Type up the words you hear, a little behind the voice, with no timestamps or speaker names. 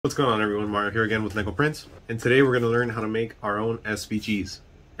What's going on, everyone? Mario here again with Nickel Prints, and today we're going to learn how to make our own SVGs.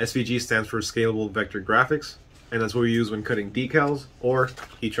 SVG stands for Scalable Vector Graphics, and that's what we use when cutting decals or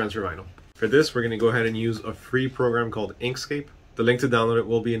heat transfer vinyl. For this, we're going to go ahead and use a free program called Inkscape. The link to download it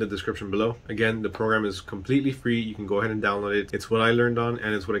will be in the description below. Again, the program is completely free. You can go ahead and download it. It's what I learned on,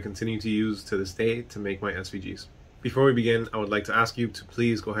 and it's what I continue to use to this day to make my SVGs. Before we begin, I would like to ask you to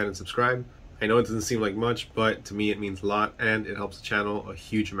please go ahead and subscribe. I know it doesn't seem like much, but to me it means a lot and it helps the channel a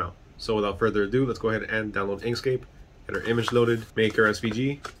huge amount. So without further ado, let's go ahead and download Inkscape, get our image loaded, make our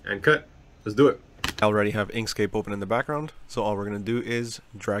SVG, and cut. Let's do it. I already have Inkscape open in the background, so all we're going to do is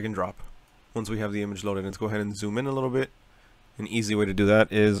drag and drop. Once we have the image loaded, let's go ahead and zoom in a little bit. An easy way to do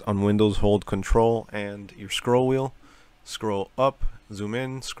that is on Windows, hold Control and your scroll wheel. Scroll up, zoom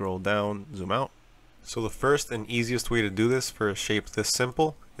in, scroll down, zoom out. So the first and easiest way to do this for a shape this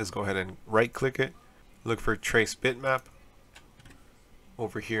simple is go ahead and right click it, look for trace bitmap.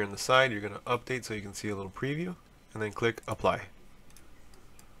 Over here on the side you're going to update so you can see a little preview, and then click apply.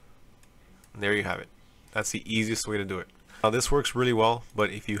 And there you have it. That's the easiest way to do it. Now this works really well,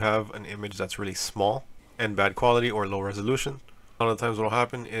 but if you have an image that's really small and bad quality or low resolution, a lot of times what will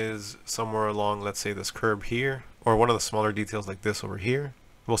happen is somewhere along, let's say this curve here, or one of the smaller details like this over here,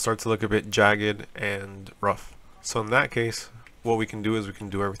 will start to look a bit jagged and rough. So in that case, what we can do is we can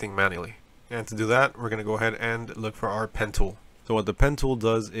do everything manually. And to do that, we're going to go ahead and look for our pen tool. So what the pen tool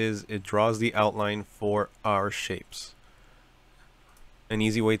does is it draws the outline for our shapes. An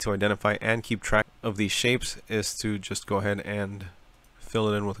easy way to identify and keep track of these shapes is to just go ahead and fill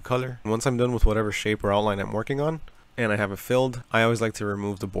it in with a color. And once I'm done with whatever shape or outline I'm working on, and I have it filled, I always like to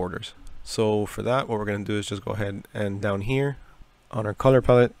remove the borders. So for that, what we're going to do is just go ahead and down here on our color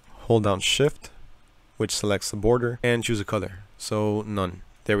palette, hold down Shift, which selects the border, and choose a color. So none.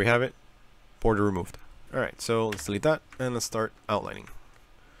 There we have it. Border removed. Alright, so let's delete that and let's start outlining.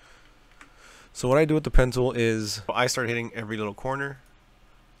 So what I do with the pen tool is I start hitting every little corner,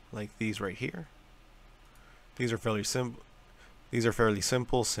 like these right here. These are fairly simple. These are fairly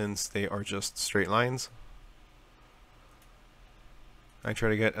simple since they are just straight lines. I try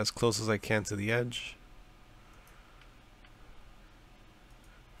to get as close as I can to the edge.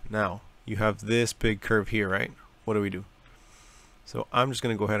 Now, you have this big curve here, right? What do? So I'm just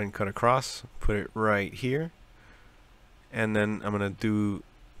going to go ahead and cut across, put it right here. And then I'm going to do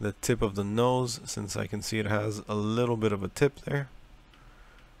the tip of the nose, since I can see it has a little bit of a tip there.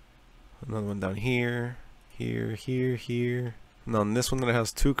 Another one down here, here, here, here. Now on this one that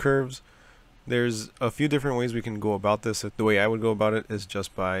has two curves, there's a few different ways we can go about this. The way I would go about it is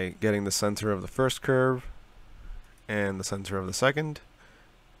just by getting the center of the first curve and the center of the second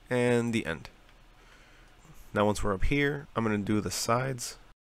and the end. Now once we're up here, I'm going to do the sides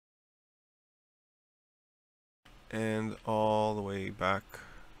and all the way back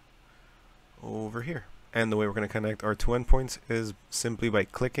over here. And the way we're going to connect our two endpoints is simply by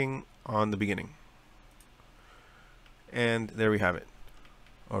clicking on the beginning. And there we have it.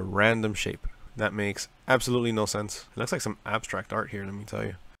 A random shape. That makes absolutely no sense. It looks like some abstract art here, let me tell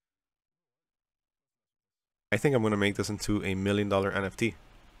you. I think I'm going to make this into a $1 million NFT.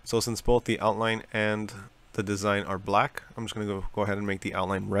 So since both the outline and the design are black, I'm just going to go ahead and make the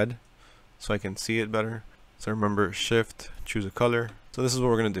outline red so I can see it better. So remember, Shift, choose a color. So this is what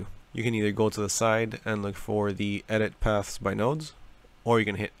we're going to do. You can either go to the side and look for the edit paths by nodes, or you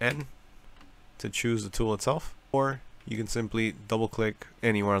can hit N to choose the tool itself, or you can simply double click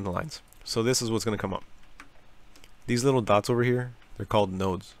anywhere on the lines. So this is what's going to come up. These little dots over here, they're called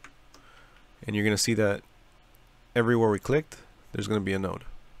nodes. And you're going to see that everywhere we clicked, there's going to be a node.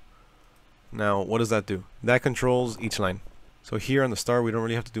 Now, what does that do? That controls each line. So here on the star, we don't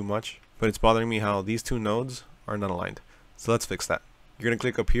really have to do much, but it's bothering me how these two nodes are not aligned. So let's fix that. You're going to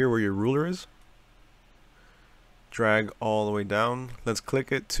click up here where your ruler is. Drag all the way down. Let's click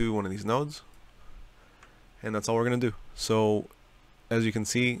it to one of these nodes. And that's all we're going to do. So as you can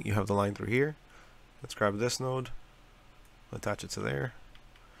see, you have the line through here. Let's grab this node, attach it to there.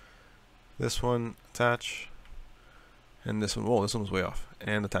 This one, attach. And this one, whoa, this one was way off.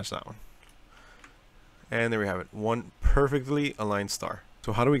 And attach that one. And there we have it, one perfectly aligned star.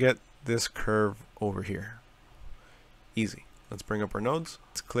 So how do we get this curve over here? Easy. Let's bring up our nodes.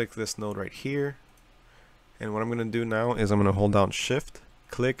 Let's click this node right here. And what I'm going to do now is I'm going to hold down Shift,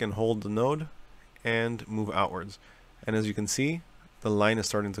 click and hold the node, and move outwards. And as you can see, the line is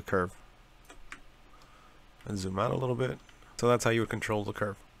starting to curve. And zoom out a little bit. So that's how you would control the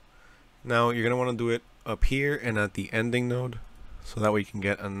curve. Now you're going to want to do it up here and at the ending node, so that way you can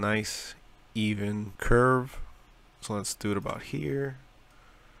get a nice even curve. So let's do it about here.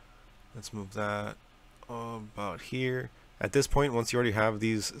 Let's move that about here, At this point, once you already have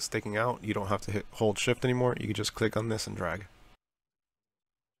these sticking out, you don't have to hold shift anymore. You can just click on this and drag.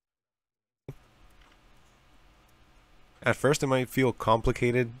 At first it might feel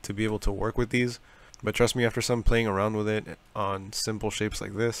complicated to be able to work with these, but trust me, after some playing around with it on simple shapes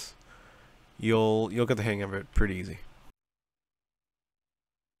like this, you'll get the hang of it pretty easy.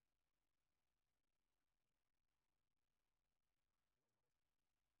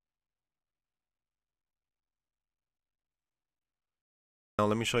 Now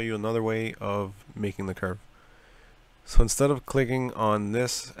let me show you another way of making the curve. So instead of clicking on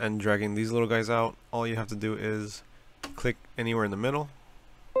this and dragging these little guys out, all you have to do is click anywhere in the middle,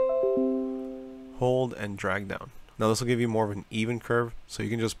 hold and drag down. Now this will give you more of an even curve, so you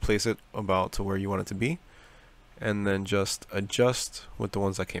can just place it about to where you want it to be and then just adjust with the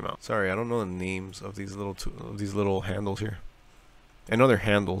ones that came out. Sorry, I don't know the names of these little handles here. I know they're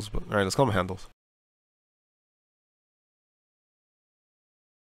handles, but alright, let's call them handles.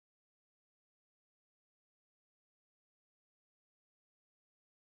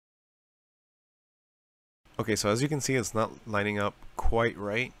 Okay, so as you can see, it's not lining up quite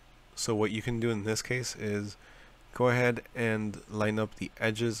right. So what you can do in this case is go ahead and line up the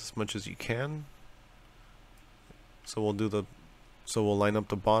edges as much as you can. So we'll line up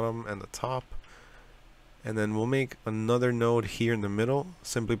the bottom and the top, and then we'll make another node here in the middle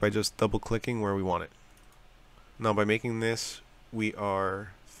simply by just double clicking where we want it. Now by making this, we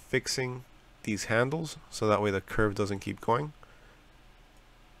are fixing these handles so that way the curve doesn't keep going,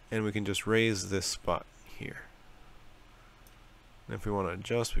 and we can just raise this spot here. And if we want to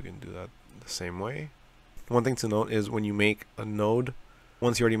adjust, we can do that the same way. One thing to note is when you make a node,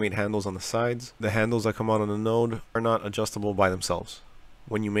 once you already made handles on the sides, the handles that come out on the node are not adjustable by themselves.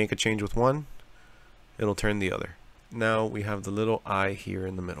 When you make a change with one, it'll turn the other. Now we have the little eye here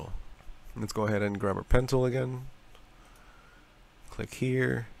in the middle. Let's go ahead and grab our pen tool again. Click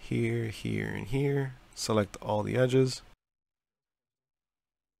here, here, here, and here. Select all the edges.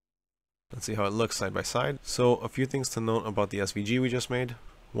 Let's see how it looks side by side. So a few things to note about the SVG we just made.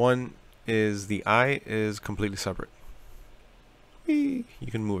 One is the eye is completely separate. Whee! You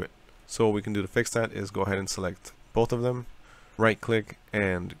can move it. So what we can do to fix that is go ahead and select both of them, right click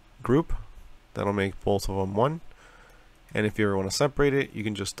and group. That'll make both of them one. And if you ever want to separate it, you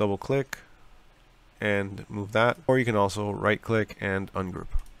can just double click and move that, or you can also right click and ungroup.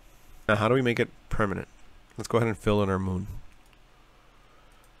 Now how do we make it permanent? Let's go ahead and fill in our moon.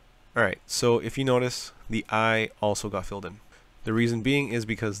 Alright, so if you notice, the eye also got filled in. The reason being is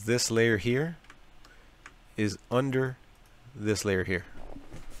because this layer here is under this layer here.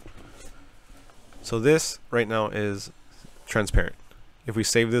 So this right now is transparent. If we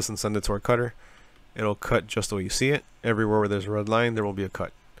save this and send it to our cutter, it'll cut just the way you see it. Everywhere where there's a red line, there will be a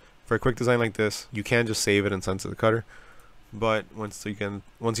cut. For a quick design like this, you can just save it and send it to the cutter. But once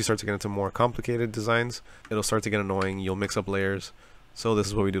you start to get into more complicated designs, it'll start to get annoying. You'll mix up layers. So this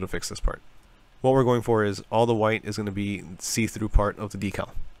is what we do to fix this part. What we're going for is all the white is going to be see-through part of the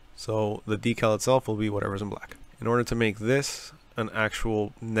decal. So the decal itself will be whatever's in black. In order to make this an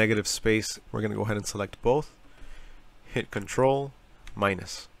actual negative space, we're going to go ahead and select both, hit Control,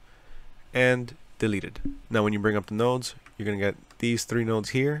 minus, and deleted. Now when you bring up the nodes, you're going to get these three nodes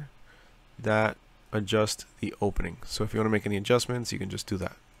here that adjust the opening. So if you want to make any adjustments, you can just do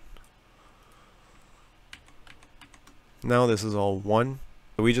that. Now this is all one.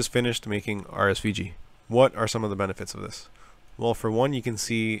 So we just finished making our SVG. What are some of the benefits of this? Well, for one, you can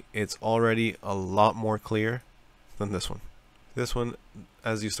see it's already a lot more clear than this one. This one,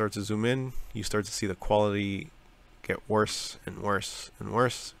 as you start to zoom in, you start to see the quality get worse and worse and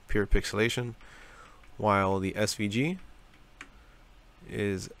worse, pure pixelation, while the SVG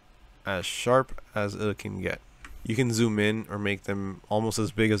is as sharp as it can get. You can zoom in or make them almost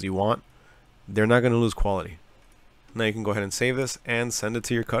as big as you want. They're not going to lose quality. Now you can go ahead and save this and send it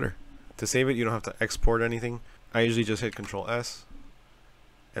to your cutter. To save it, you don't have to export anything. I usually just hit Control S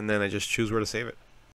and then I just choose where to save it.